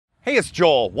Hey, it's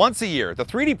Joel. Once a year, the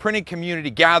 3D printing community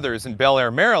gathers in Bel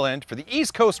Air, Maryland for the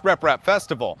East Coast RepRap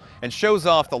Festival and shows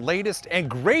off the latest and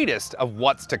greatest of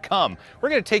what's to come. We're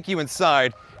going to take you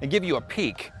inside and give you a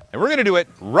peek, and we're going to do it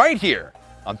right here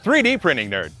on 3D Printing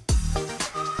Nerd.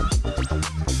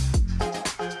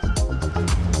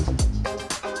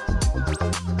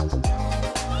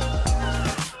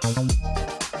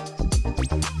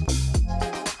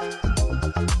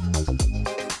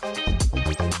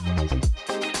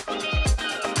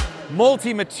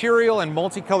 Multi-material and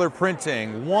multicolor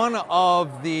printing, one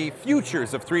of the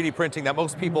futures of 3D printing that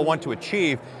most people want to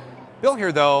achieve. Bill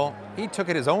here, though, he took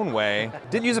it his own way.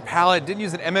 Didn't use a palette, didn't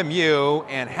use an MMU,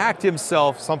 and hacked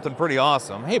himself something pretty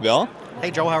awesome. Hey, Bill.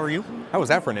 Hey, Joel, how are you? How was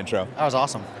that for an intro? That was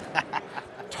awesome.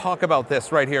 Talk about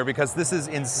this right here, because this is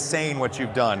insane what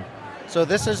you've done. So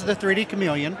this is the 3D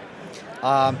Chameleon.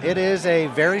 It is a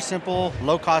very simple,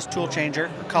 low-cost tool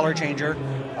changer, color changer,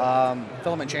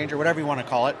 filament changer, whatever you want to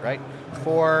call it, right?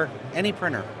 For any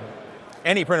printer.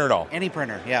 Any printer at all? Any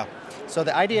printer, yeah. So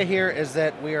the idea here is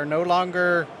that we are no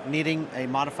longer needing a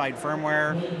modified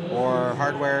firmware or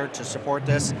hardware to support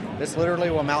this. This literally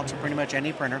will mount to pretty much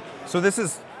any printer. So this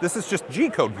is just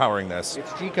G-code powering this?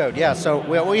 It's G-code, yeah. So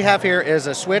what we have here is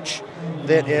a switch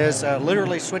that is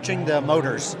literally switching the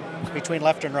motors between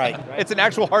left and right. It's an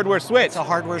actual hardware switch. It's a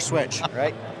hardware switch,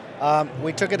 right?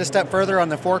 We took it a step further on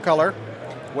the 4-color,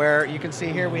 where you can see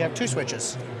here we have 2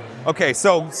 switches. Okay,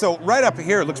 so right up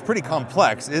here it looks pretty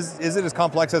complex. Is it as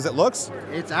complex as it looks?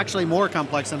 It's actually more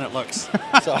complex than it looks.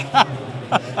 So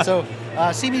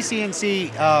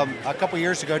CBCNC a couple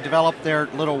years ago developed their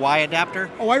little Y adapter.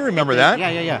 Oh, I remember that.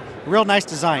 Yeah. Real nice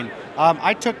design.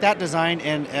 I took that design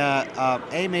and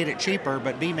A, made it cheaper,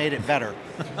 but B, made it better.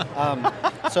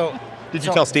 Did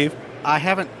you tell Steve? I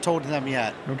haven't told them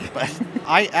yet. Okay. But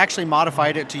I actually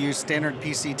modified it to use standard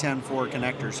PC-10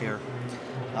 connectors here.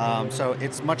 So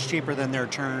it's much cheaper than their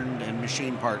turned and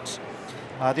machine parts.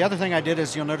 The other thing I did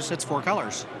is you'll notice it's 4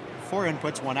 colors. 4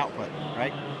 inputs, 1 output,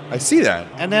 right? I see that.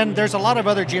 And then there's a lot of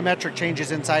other geometric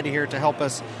changes inside of here to help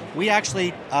us. We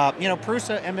actually,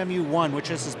 Prusa MMU1, which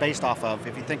this is based off of,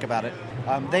 if you think about it,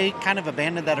 they kind of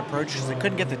abandoned that approach because they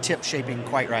couldn't get the tip shaping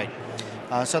quite right.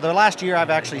 So the last year I've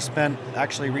actually spent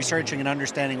researching and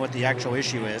understanding what the actual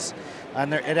issue is.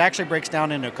 And it actually breaks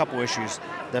down into a couple issues.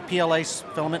 The PLA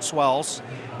filament swells.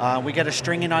 We get a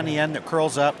stringing on the end that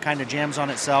curls up, kind of jams on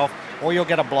itself, or you'll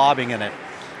get a blobbing in it.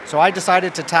 So I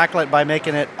decided to tackle it by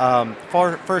making it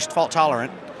first fault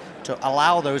tolerant to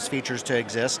allow those features to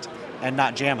exist and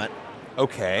not jam it.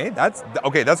 Okay, that's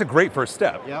a great first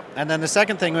step. Yep. And then the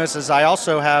second thing is I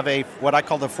also have what I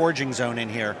call the forging zone in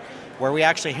here, where we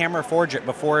actually hammer forge it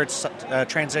before it's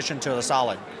transitioned to a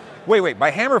solid. Wait, by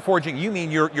hammer forging, you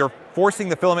mean you're forcing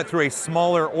the filament through a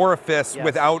smaller orifice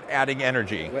without adding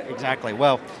energy? Exactly.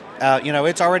 Well,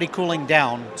 it's already cooling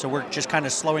down, so we're just kind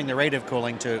of slowing the rate of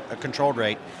cooling to a controlled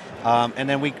rate. And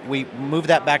then we move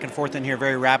that back and forth in here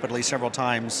very rapidly several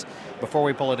times before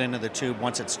we pull it into the tube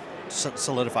once it's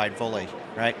solidified fully,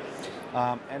 right?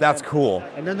 That's cool.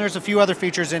 And then there's a few other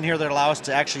features in here that allow us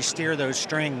to actually steer those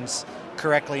strings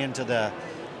correctly into the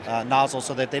nozzle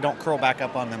so that they don't curl back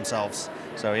up on themselves.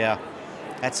 So yeah,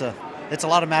 it's a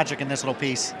lot of magic in this little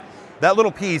piece. That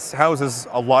little piece houses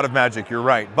a lot of magic, you're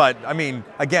right. But I mean,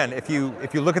 again, if you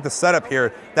look at the setup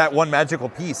here, that one magical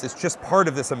piece is just part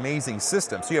of this amazing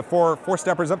system. So you have four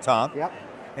steppers up top. Yep.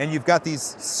 And you've got these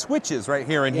switches right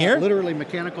here and here. Literally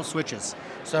mechanical switches.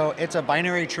 So it's a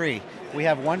binary tree. We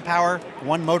have 1 power,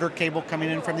 1 motor cable coming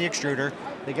in from the extruder.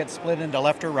 They get split into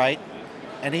left or right.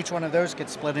 And each one of those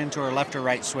gets split into a left or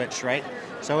right switch, right?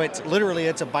 So it's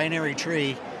a binary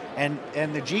tree, and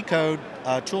the G-code,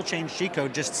 tool change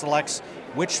G-code just selects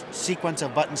which sequence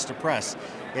of buttons to press.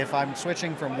 If I'm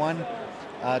switching from one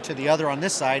to the other on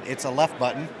this side, it's a left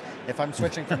button. If I'm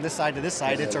switching from this side to this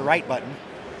side, it's a right button,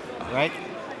 right?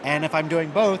 And if I'm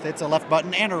doing both, it's a left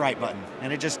button and a right button.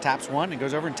 And it just taps one, and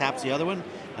goes over and taps the other one,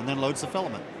 and then loads the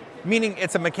filament. Meaning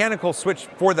it's a mechanical switch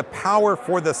for the power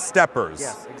for the steppers.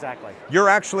 Yes, exactly. You're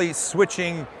actually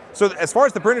switching, so as far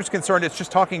as the printer's concerned, it's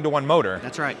just talking to one motor.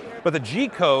 That's right. But the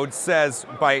G-code says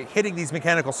by hitting these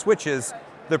mechanical switches,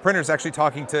 the printer's actually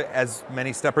talking to as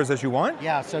many steppers as you want?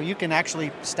 Yeah, so you can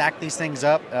actually stack these things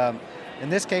up. In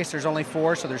this case, there's only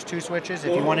 4, so there's 2 switches.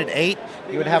 If you wanted 8,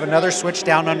 you would have another switch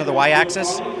down under the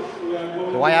Y-axis.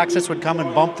 The Y-axis would come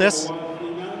and bump this,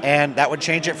 and that would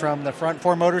change it from the front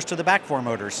 4 motors to the back 4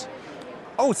 motors.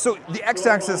 Oh, so the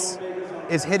X-axis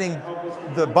is hitting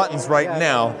the buttons right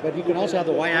now. But you can also have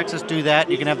the Y-axis do that.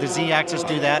 You can have the Z-axis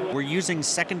do that. We're using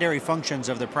secondary functions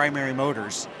of the primary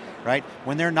motors, right?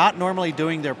 When they're not normally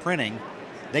doing their printing,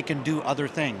 they can do other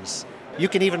things. You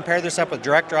can even pair this up with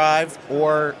direct drive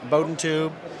or Bowden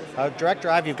tube. Direct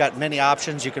drive, you've got many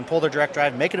options. You can pull the direct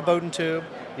drive, make it a Bowden tube.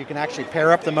 You can actually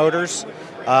pair up the motors.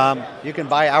 You can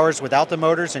buy ours without the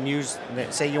motors and use,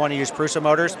 say you want to use Prusa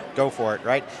motors, go for it,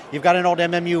 right? You've got an old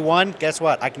MMU1, guess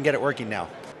what? I can get it working now.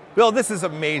 Bill, this is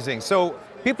amazing. So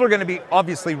people are going to be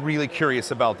obviously really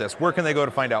curious about this. Where can they go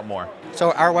to find out more?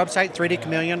 So our website,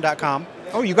 3dchameleon.com.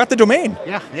 Oh, you got the domain.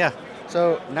 Yeah.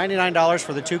 So $99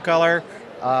 for the 2-color.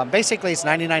 Basically, it's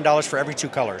 $99 for every 2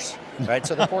 colors, right?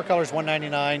 So the 4 colors,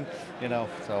 $199,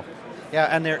 so. Yeah,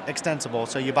 and they're extensible.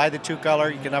 So you buy the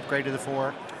 2-color, you can upgrade to the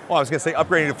 4. Well, I was going to say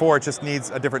upgrading to 4, it just needs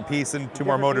a different piece and 2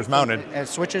 more motors mounted. And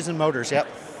switches and motors, yep.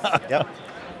 Yep.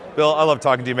 Bill, I love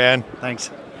talking to you, man.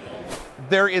 Thanks.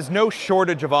 There is no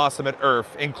shortage of awesome at ERRF,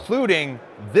 including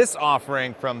this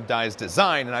offering from Dyze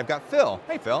Design, and I've got Phil.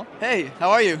 Hey, Phil. Hey,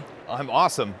 how are you? I'm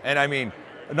awesome, and I mean,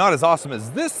 not as awesome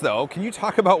as this, though. Can you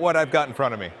talk about what I've got in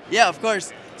front of me? Yeah, of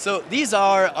course. So these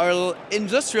are our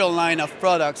industrial line of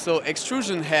products, so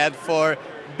extrusion head for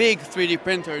big 3D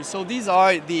printers. So these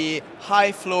are the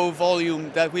high flow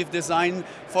volume that we've designed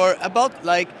for about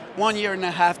like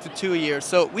 1.5 to 2 years.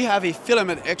 So we have a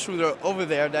filament extruder over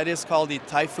there that is called the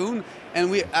Typhoon,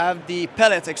 and we have the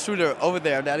pellet extruder over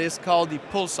there that is called the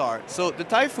Pulsar. So the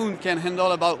Typhoon can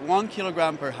handle about 1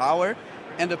 kilogram per hour,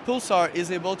 and the Pulsar is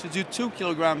able to do 2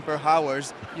 kilograms per hour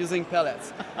using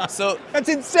pellets. So that's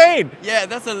insane! Yeah,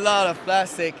 that's a lot of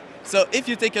plastic. So if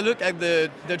you take a look at the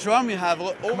drum we have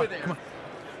over there. Come on.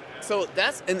 So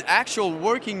that's an actual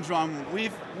working drum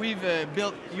we've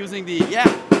built using the,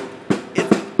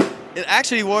 it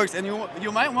actually works, and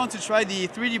you might want to try the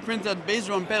 3D printed bass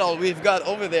drum pedal we've got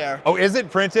over there. Oh, is it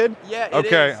printed? Yeah, it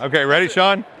is. Okay, ready,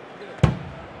 Sean?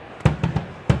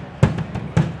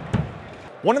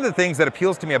 One of the things that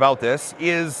appeals to me about this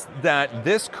is that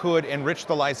this could enrich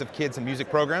the lives of kids in music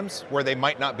programs where they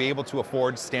might not be able to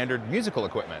afford standard musical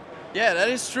equipment. Yeah, that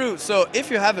is true. So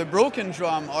if you have a broken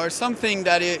drum or something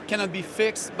that it cannot be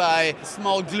fixed by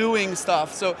small gluing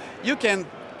stuff, so you can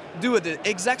do the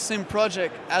exact same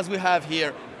project as we have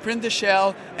here. Print the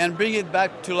shell and bring it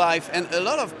back to life. And a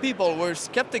lot of people were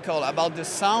skeptical about the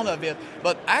sound of it,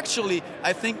 but actually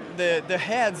I think the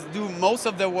heads do most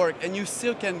of the work, and you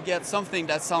still can get something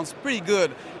that sounds pretty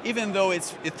good, even though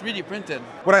it's 3D printed.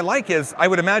 What I like is, I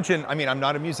would imagine, I mean, I'm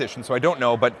not a musician, so I don't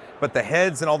know, but the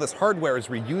heads and all this hardware is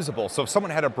reusable. So if someone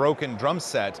had a broken drum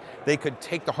set, they could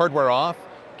take the hardware off,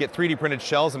 get 3D printed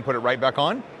shells and put it right back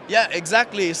on? Yeah,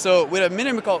 exactly. So with a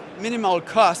minimal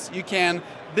cost, you can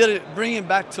bring it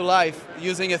back to life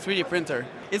using a 3D printer.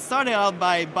 It started out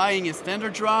by buying a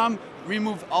standard drum,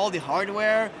 remove all the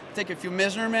hardware, take a few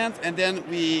measurements, and then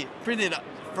we print it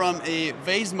from a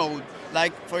vase mode.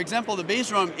 Like, for example, the bass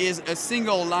drum is a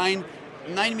single line,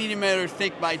 9mm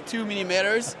thick by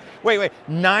 2mm. Wait,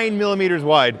 9 millimeters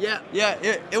wide. Yeah,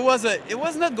 it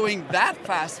was not going that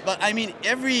fast, but I mean,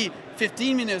 every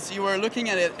 15 minutes you were looking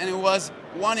at it and it was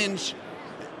 1 inch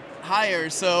higher.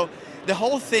 So the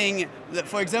whole thing,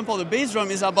 for example, the bass drum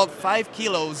is about 5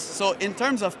 kilos. So in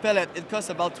terms of pellet, it costs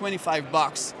about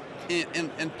 $25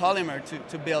 in polymer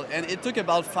to build, and it took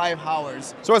about 5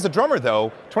 hours. So as a drummer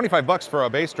though, $25 for a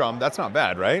bass drum, that's not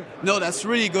bad, right? No, that's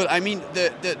really good. I mean,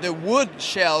 the wood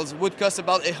shells would cost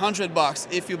about $100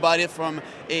 if you bought it from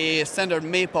a standard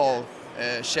maple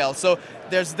shell. So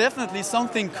there's definitely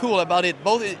something cool about it,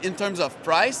 both in terms of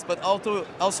price, but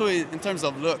also in terms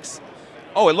of looks.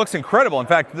 Oh, it looks incredible. In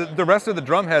fact, the rest of the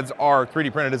drum heads are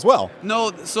 3D printed as well.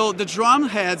 No, so the drum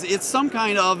heads, it's some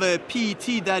kind of a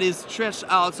PET that is stretched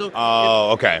out. So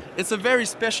okay. It's a very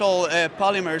special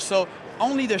polymer, so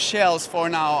only the shells for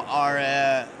now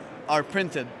are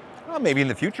printed. Well, maybe in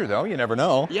the future though, you never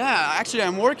know. Yeah, actually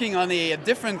I'm working on a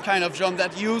different kind of drum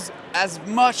that use as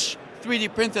much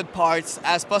 3D printed parts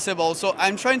as possible. So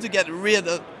I'm trying to get rid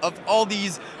of all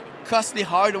these costly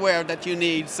hardware that you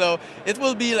need. So it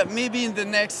will be like maybe in the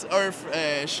next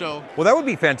ERRF show. Well, that would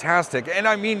be fantastic. And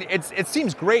I mean, it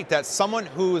seems great that someone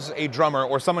who's a drummer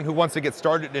or someone who wants to get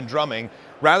started in drumming,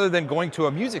 rather than going to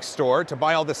a music store to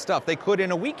buy all this stuff, they could in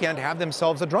a weekend have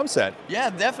themselves a drum set. Yeah,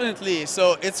 definitely.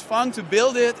 So it's fun to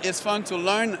build it. It's fun to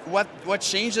learn what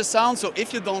changes the sound. So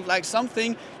if you don't like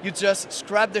something, you just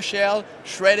scrap the shell,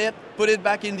 shred it, put it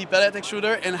back in the pellet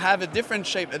extruder, and have a different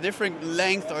shape, a different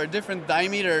length, or a different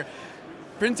diameter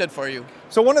printed for you.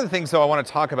 So one of the things though I want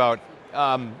to talk about,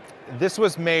 this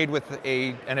was made with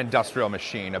an industrial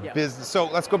machine, a business. So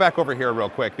let's go back over here real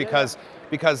quick, because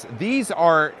these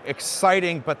are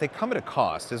exciting, but they come at a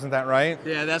cost, isn't that right?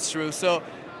 Yeah, that's true. So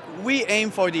we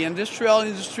aim for the industrial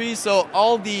industry, so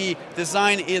all the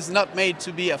design is not made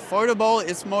to be affordable,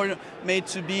 it's more made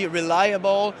to be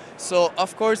reliable. So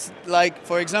of course, like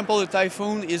for example, the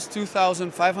Typhoon is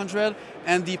 2,500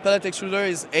 and the pellet extruder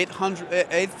is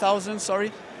 8,000,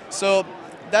 sorry. So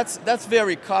that's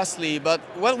very costly, but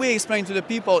what we explain to the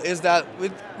people is that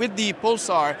with the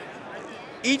Pulsar,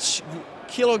 each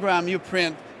kilogram you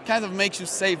print kind of makes you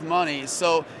save money.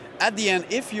 So at the end,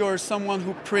 if you're someone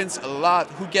who prints a lot,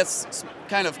 who gets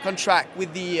kind of contract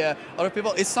with the other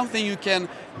people, it's something you can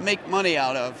make money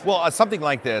out of. Well, something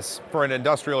like this, for an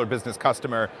industrial or business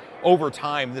customer, over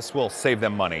time, this will save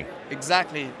them money.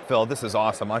 Exactly. Phil, this is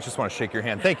awesome. I just want to shake your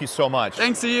hand. Thank you so much.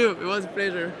 Thanks to you. It was a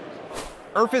pleasure.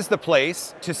 ERRF is the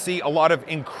place to see a lot of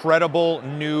incredible,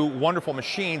 new, wonderful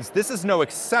machines. This is no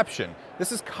exception.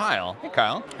 This is Kyle. Hey,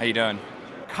 Kyle. How you doing?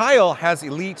 Kyle has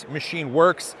Elite Machine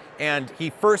Works, and he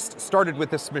first started with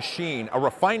this machine, a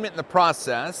refinement in the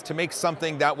process to make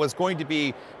something that was going to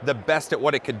be the best at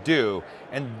what it could do.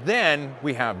 And then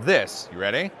we have this. You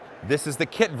ready? This is the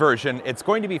kit version. It's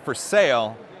going to be for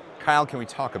sale. Kyle, can we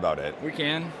talk about it? We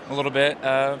can, a little bit.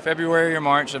 February or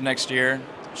March of next year,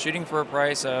 shooting for a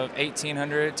price of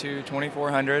 $1,800 to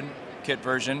 $2,400 kit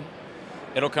version.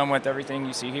 It'll come with everything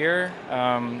you see here.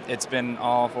 It's been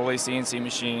all fully CNC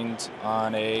machined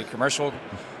on a commercial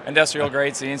industrial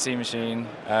grade CNC machine.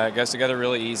 It goes together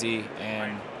really easy,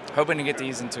 and hoping to get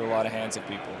these into a lot of hands of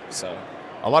people. So,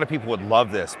 a lot of people would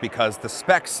love this because the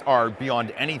specs are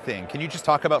beyond anything. Can you just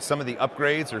talk about some of the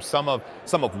upgrades or some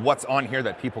of what's on here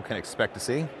that people can expect to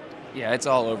see? Yeah, it's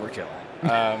all overkill.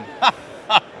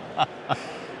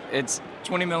 It's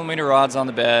 20 millimeter rods on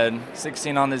the bed,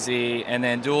 16 on the Z, and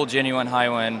then dual genuine high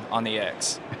wind on the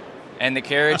X. And the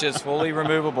carriage is fully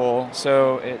removable,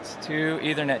 so it's 2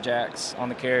 Ethernet jacks on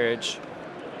the carriage,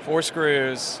 4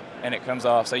 screws, and it comes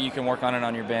off, so you can work on it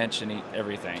on your bench and eat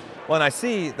everything. Well, and I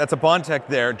see that's a Bondtech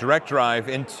there, direct drive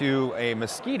into a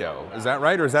Mosquito. Is that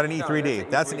right, or is that an E3D? No,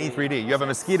 that's an E3D. You have a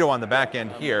Mosquito on the back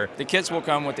end here. The kits will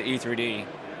come with the E3D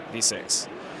V6.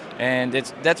 And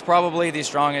that's probably the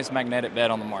strongest magnetic bed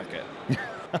on the market.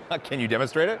 Can you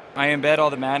demonstrate it? I embed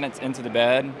all the magnets into the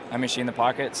bed. I machine the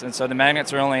pockets, and so the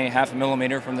magnets are only 0.5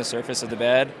 millimeter from the surface of the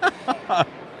bed.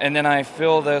 And then I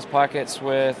fill those pockets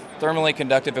with thermally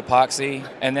conductive epoxy,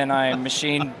 and then I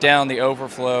machine down the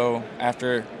overflow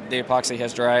after the epoxy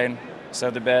has dried. So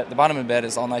the bottom of the bed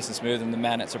is all nice and smooth, and the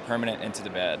magnets are permanent into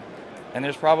the bed. And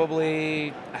there's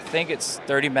probably, I think it's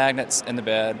 30 magnets in the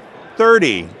bed.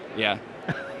 30? Yeah.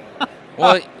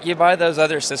 Well, you buy those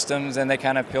other systems and they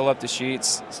kind of peel up the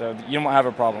sheets, so you don't have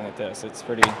a problem with this. It's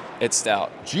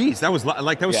stout. Jeez, that was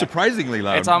surprisingly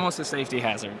loud. It's almost a safety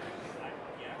hazard.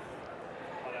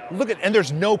 Look at, and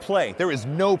there's no play. There is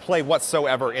no play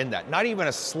whatsoever in that. Not even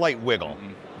a slight wiggle.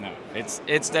 No,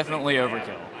 it's definitely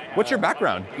overkill. What's your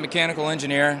background? Mechanical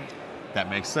engineer. That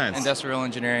makes sense. Industrial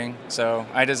engineering. So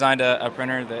I designed a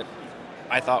printer that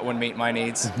I thought would meet my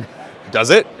needs.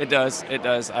 Does it? It does. It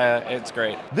does. It's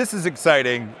great. This is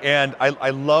exciting, and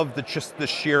I love just the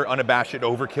sheer unabashed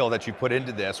overkill that you put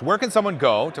into this. Where can someone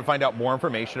go to find out more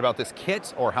information about this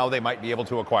kit or how they might be able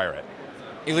to acquire it?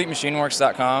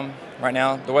 EliteMachineWorks.com. Right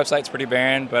now, the website's pretty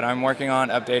barren, but I'm working on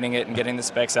updating it and getting the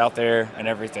specs out there and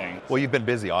everything. Well, you've been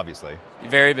busy, obviously.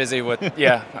 Very busy with,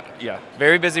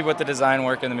 very busy with the design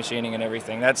work and the machining and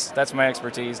everything. That's my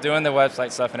expertise. Doing the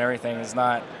website stuff and everything is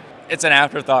not, it's an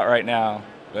afterthought right now.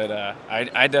 But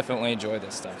I definitely enjoy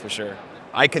this stuff, for sure.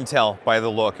 I can tell by the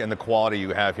look and the quality you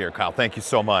have here, Kyle. Thank you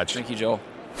so much. Thank you, Joel.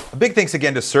 A big thanks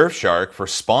again to Surfshark for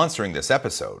sponsoring this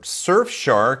episode.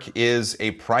 Surfshark is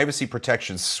a privacy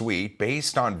protection suite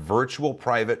based on virtual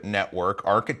private network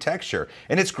architecture,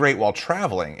 and it's great while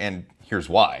traveling, and here's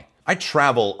why. I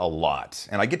travel a lot,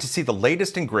 and I get to see the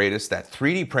latest and greatest that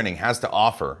 3D printing has to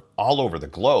offer all over the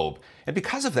globe, and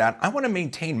because of that, I want to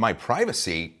maintain my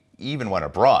privacy even when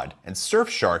abroad, and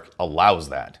Surfshark allows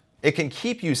that. It can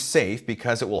keep you safe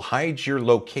because it will hide your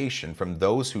location from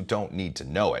those who don't need to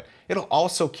know it. It'll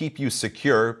also keep you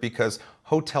secure because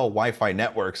hotel Wi-Fi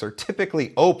networks are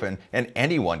typically open and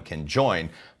anyone can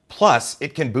join. Plus,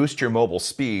 it can boost your mobile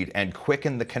speed and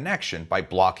quicken the connection by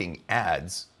blocking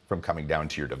ads from coming down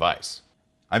to your device.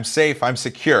 I'm safe, I'm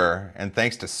secure, and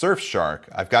thanks to Surfshark,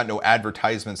 I've got no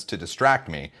advertisements to distract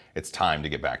me. It's time to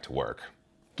get back to work.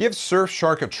 Give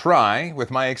Surfshark a try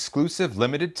with my exclusive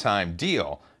limited time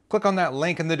deal. Click on that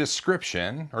link in the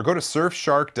description or go to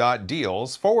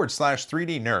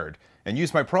surfshark.deals/3dnerd and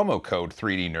use my promo code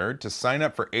 3dnerd to sign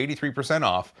up for 83%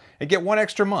 off and get 1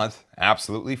 extra month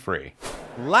absolutely free.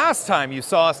 Last time you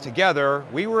saw us together,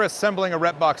 we were assembling a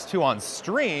RepBox 2 on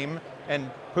stream, and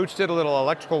Pooch did a little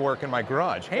electrical work in my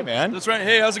garage. Hey, man. That's right.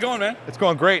 Hey, how's it going, man? It's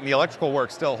going great, and the electrical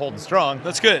work's still holding strong.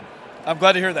 That's good. I'm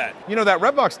glad to hear that. You know, that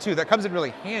Repbox 2, that comes in really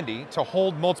handy to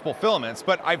hold multiple filaments,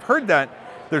 but I've heard that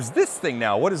there's this thing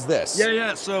now. What is this?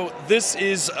 Yeah. So this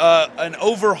is an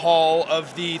overhaul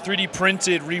of the 3D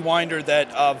printed rewinder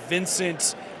that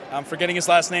Vincent, I'm forgetting his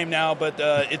last name now, but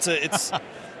it's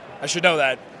I should know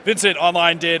that. Vincent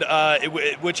online did,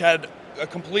 which had a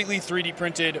completely 3D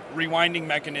printed rewinding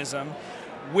mechanism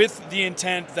with the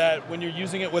intent that when you're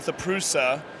using it with a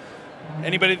Prusa,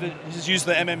 anybody that has used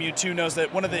the MMU2 knows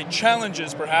that one of the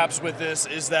challenges perhaps with this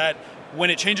is that when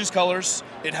it changes colors,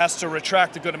 it has to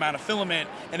retract a good amount of filament,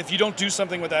 and if you don't do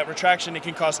something with that retraction, it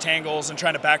can cause tangles and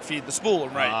trying to backfeed the spool,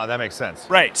 right? That makes sense.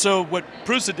 Right, so what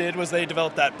Prusa did was they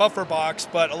developed that buffer box,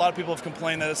 but a lot of people have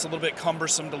complained that it's a little bit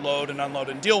cumbersome to load and unload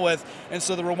and deal with, and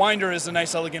so the rewinder is a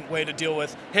nice, elegant way to deal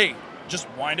with, hey, just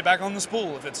wind it back on the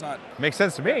spool if it's not. Makes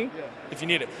sense to me. Yeah. If you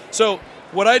need it. So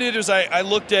what I did is I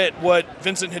looked at what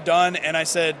Vincent had done, and I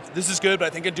said, this is good, but I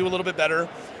think I'd do a little bit better.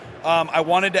 I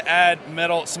wanted to add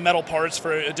some metal parts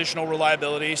for additional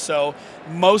reliability, so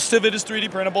most of it is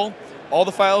 3D printable. All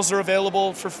the files are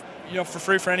available for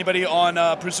free for anybody on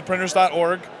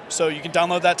prusaprinters.org, so you can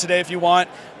download that today if you want.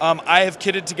 I have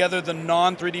kitted together the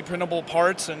non-3D printable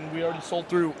parts, and we already sold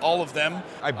through all of them.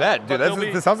 I bet, dude.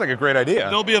 This sounds like a great idea.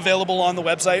 They'll be available on the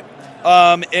website.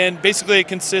 And basically it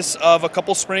consists of a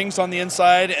couple springs on the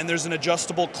inside, and there's an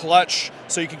adjustable clutch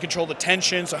so you can control the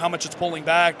tension, so how much it's pulling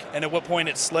back and at what point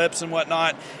it slips and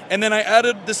whatnot. And then I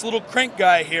added this little crank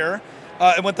guy here,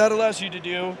 and what that allows you to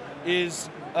do is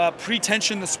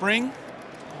pre-tension the spring.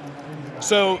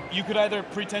 So you could either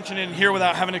pre-tension it in here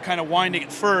without having to kind of wind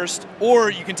it first, or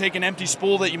you can take an empty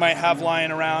spool that you might have lying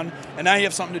around, and now you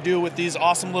have something to do with these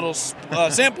awesome little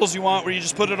samples you want, where you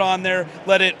just put it on there,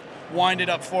 let it wind it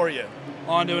up for you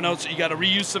onto an old. You got a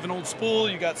reuse of an old spool.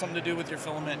 You got something to do with your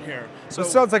filament here. So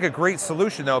this sounds like a great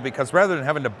solution, though, because rather than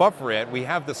having to buffer it, we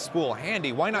have the spool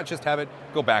handy. Why not just have it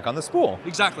go back on the spool?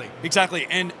 Exactly.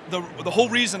 And the whole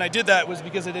reason I did that was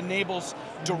because it enables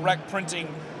direct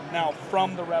printing now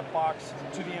from the rep box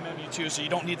to the MMU2, so you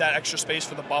don't need that extra space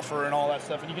for the buffer and all that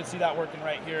stuff. And you can see that working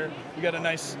right here. You got a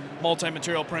nice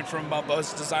multi-material print from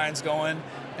Dyze Designs going,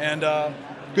 and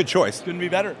good choice. Couldn't be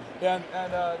better. And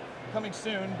coming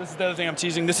soon, this is the other thing I'm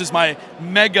teasing, this is my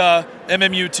mega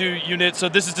MMU2 unit, so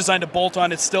this is designed to bolt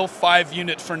on. It's still 5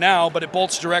 unit for now, but it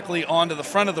bolts directly onto the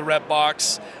front of the rep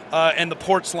box, and the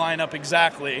ports line up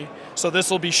exactly. So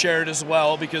this will be shared as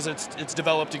well because it's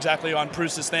developed exactly on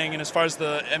Prusa's thing, and as far as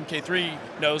the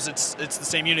MK3 knows, it's the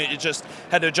same unit. It just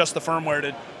had to adjust the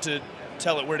firmware to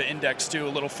tell it where to index to a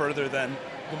little further than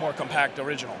the more compact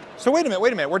original. So wait a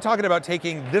minute. We're talking about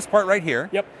taking this part right here,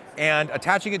 yep, and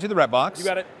attaching it to the rep box. You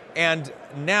got it. And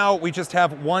now we just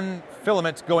have one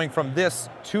filament going from this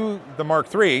to the Mark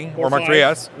III or Mark 5.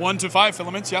 IIIS. 1 to 5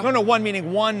 filaments, yeah. No, one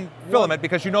meaning one filament,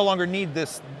 because you no longer need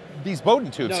these Bowden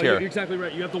tubes here. You're exactly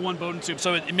right. You have the one Bowden tube,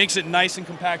 so it makes it nice and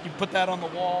compact. You put that on the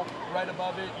wall right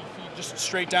above it. You feed just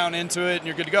straight down into it, and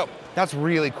you're good to go. That's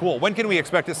really cool. When can we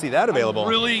expect to see that available?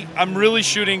 I'm really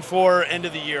shooting for end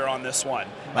of the year on this one.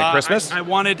 Like Christmas? I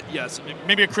wanted, yes,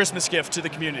 maybe a Christmas gift to the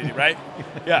community, right?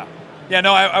 Yeah. Yeah,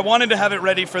 no, I wanted to have it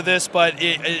ready for this, but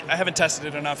I haven't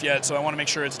tested it enough yet, so I want to make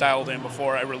sure it's dialed in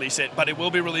before I release it. But it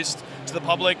will be released to the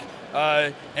public,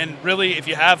 and really, if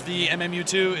you have the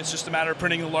MMU2, it's just a matter of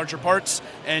printing the larger parts,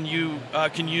 and you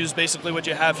can use basically what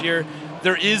you have here.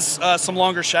 There is some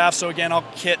longer shafts, so again, I'll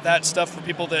kit that stuff for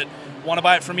people that want to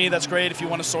buy it from me. That's great. If you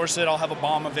want to source it, I'll have a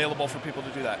BOM available for people to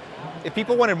do that. If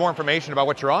people wanted more information about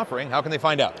what you're offering, how can they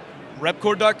find out?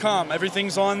 Repkord.com.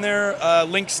 Everything's on there.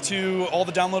 Links to all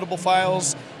the downloadable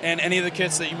files and any of the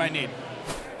kits that you might need.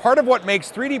 Part of what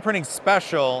makes 3D printing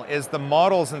special is the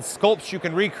models and sculpts you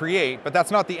can recreate, but that's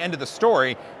not the end of the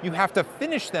story. You have to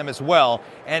finish them as well,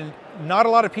 and not a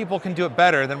lot of people can do it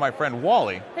better than my friend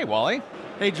Wally. Hey, Wally.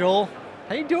 Hey, Joel.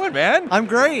 How you doing, man? I'm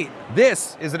great.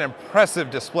 This is an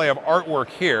impressive display of artwork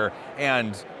here,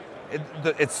 and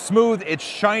it's smooth, it's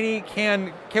shiny.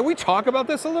 Can we talk about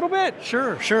this a little bit?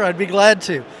 Sure, I'd be glad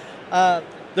to.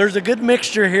 There's a good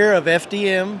mixture here of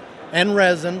FDM and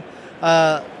resin.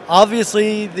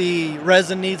 Obviously, the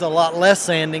resin needs a lot less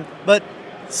sanding, but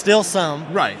still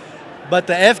some. Right. But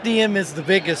the FDM is the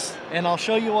biggest, and I'll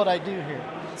show you what I do here.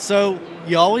 So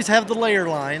you always have the layer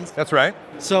lines. That's right.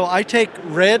 So I take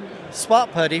red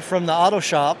spot putty from the auto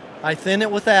shop, I thin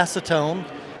it with acetone.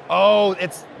 Oh,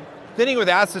 it's thinning with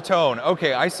acetone.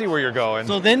 Okay, I see where you're going.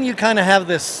 So then you kind of have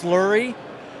this slurry,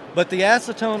 but the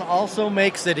acetone also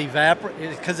makes it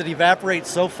evaporate, because it evaporates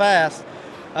so fast.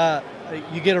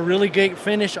 You get a really great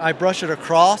finish. I brush it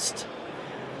across.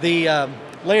 The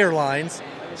layer lines,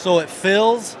 so it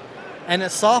fills and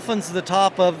it softens the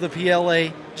top of the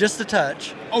PLA just a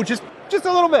touch. Oh, just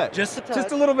a little bit. Just a touch.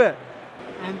 Just a little bit.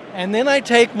 And then I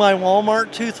take my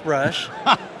Walmart toothbrush.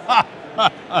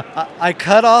 I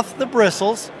cut off the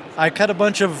bristles. I cut a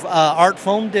bunch of art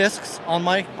foam discs on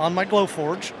my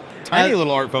Glowforge. Tiny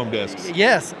little art foam discs.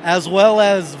 Yes, as well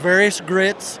as various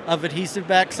grits of adhesive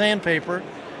back sandpaper.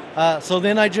 So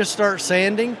then I just start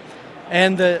sanding,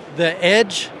 and the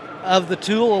edge of the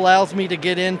tool allows me to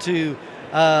get into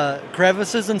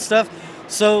crevices and stuff.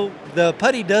 So the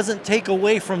putty doesn't take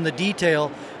away from the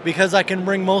detail because I can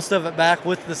bring most of it back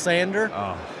with the sander.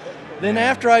 Oh, then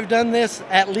after I've done this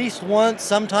at least once,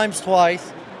 sometimes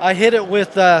twice, I hit it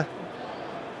with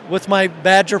my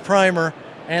Badger primer,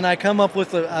 and I come up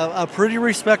with a pretty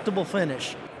respectable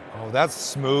finish. Oh, that's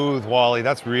smooth, Wally.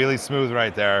 That's really smooth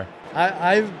right there.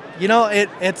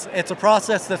 It's a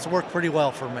process that's worked pretty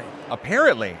well for me.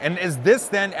 Apparently. And is this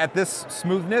then, at this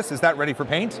smoothness, is that ready for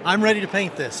paint? I'm ready to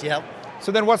paint this, yep.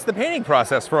 So then what's the painting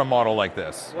process for a model like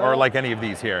this, or like any of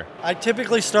these here? I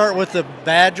typically start with the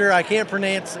Badger. I can't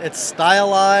pronounce it's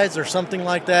stylized or something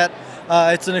like that.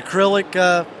 It's an acrylic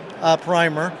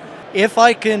primer. If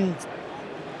I can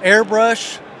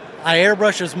airbrush, I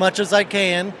airbrush as much as I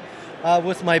can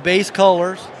with my base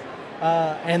colors,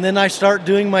 and then I start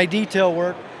doing my detail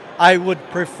work. I would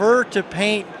prefer to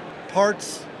paint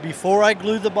parts before I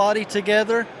glue the body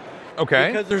together.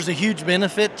 Okay. Because there's a huge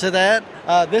benefit to that.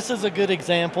 This is a good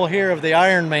example here of the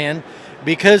Iron Man.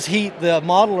 Because the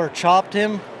modeler chopped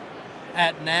him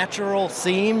at natural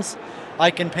seams,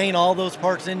 I can paint all those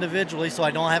parts individually so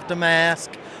I don't have to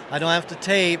mask, I don't have to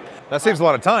tape. That saves a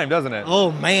lot of time, doesn't it?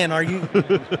 Oh man, are you?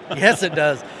 Yes, it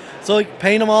does. So I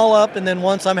paint them all up, and then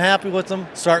once I'm happy with them,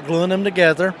 start gluing them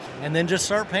together, and then just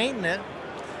start painting it.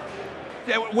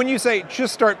 Yeah, when you say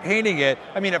just start painting it,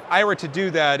 I mean, if I were to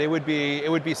do that, it would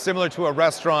be similar to a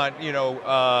restaurant,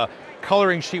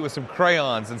 coloring sheet with some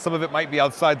crayons, and some of it might be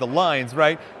outside the lines,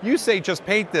 right? You say just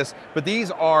paint this, but these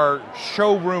are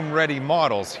showroom-ready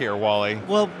models here, Wally.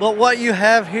 Well, but what you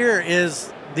have here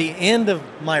is the end of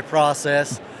my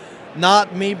process,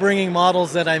 not me bringing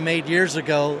models that I made years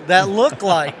ago that look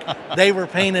like they were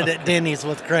painted at Denny's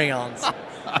with crayons.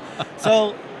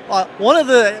 So one of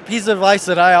the pieces of advice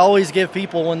that I always give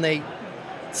people when they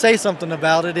say something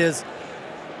about it is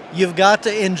you've got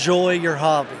to enjoy your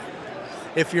hobby.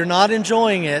 If you're not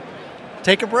enjoying it,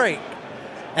 take a break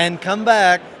and come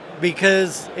back,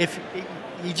 because if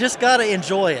you just got to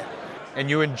enjoy it. And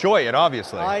you enjoy it,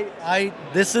 obviously.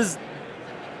 This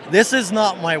is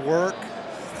not my work.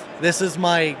 This is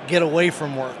my get away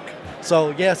from work.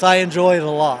 So yes, I enjoy it a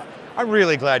lot. I'm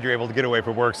really glad you're able to get away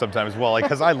from work sometimes, Wally,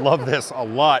 because I love this a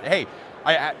lot. Hey,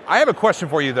 I have a question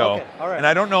for you, though. Okay, all right. And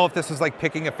I don't know if this is like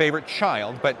picking a favorite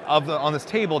child, but on this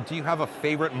table, do you have a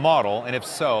favorite model? And if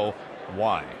so,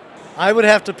 why? I would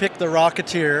have to pick the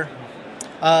Rocketeer.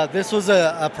 This was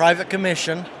a private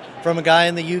commission from a guy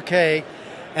in the UK,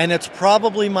 and it's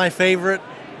probably my favorite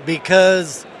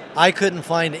because I couldn't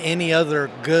find any other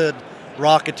good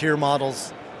Rocketeer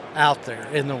models out there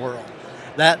in the world.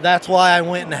 That's why I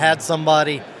went and had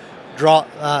somebody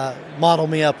model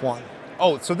me up one.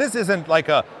 Oh, so this isn't like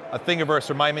a Thingiverse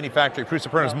or My Mini Factory Cruce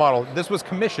Supernus model. This was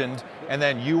commissioned, and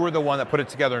then you were the one that put it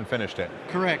together and finished it.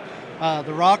 Correct.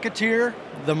 The Rocketeer,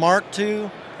 the Mark II,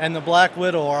 and the Black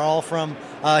Widow are all from,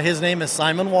 his name is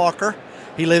Simon Walker.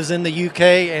 He lives in the UK,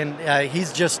 and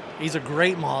he's a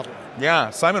great modeler. Yeah,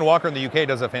 Simon Walker in the UK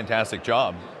does a fantastic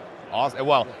job. Awesome.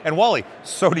 Well, and Wally,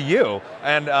 so do you.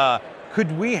 And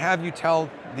could we have you tell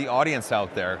the audience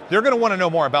out there, they're going to want to know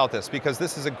more about this because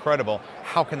this is incredible.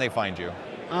 How can they find you?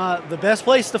 The best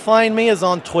place to find me is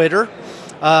on Twitter,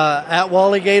 at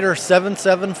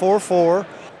WallyGator7744.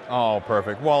 Oh,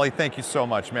 perfect. Wally, thank you so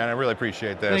much, man. I really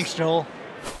appreciate this. Thanks, Joel.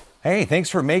 Hey, thanks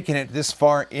for making it this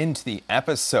far into the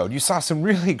episode. You saw some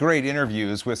really great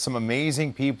interviews with some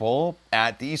amazing people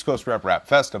at the East Coast RepRap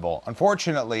Festival.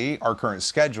 Unfortunately, our current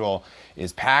schedule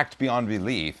is packed beyond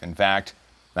belief. In fact,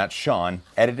 that's Sean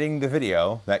editing the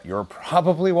video that you're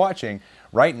probably watching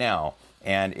right now.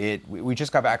 And we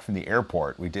just got back from the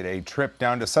airport. We did a trip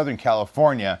down to Southern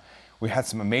California. We had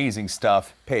some amazing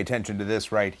stuff. Pay attention to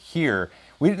this right here.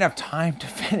 We didn't have time to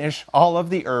finish all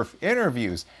of the ERRF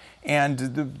interviews. And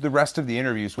the rest of the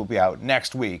interviews will be out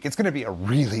next week. It's going to be a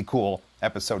really cool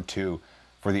episode 2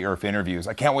 for the ERRF interviews.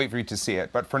 I can't wait for you to see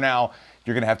it. But for now,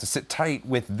 you're going to have to sit tight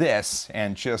with this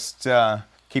and just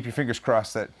keep your fingers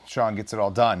crossed that Sean gets it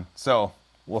all done. So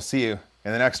we'll see you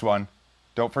in the next one.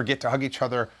 Don't forget to hug each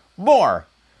other more.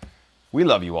 We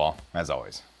love you all, as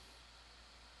always.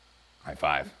 High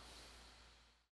five.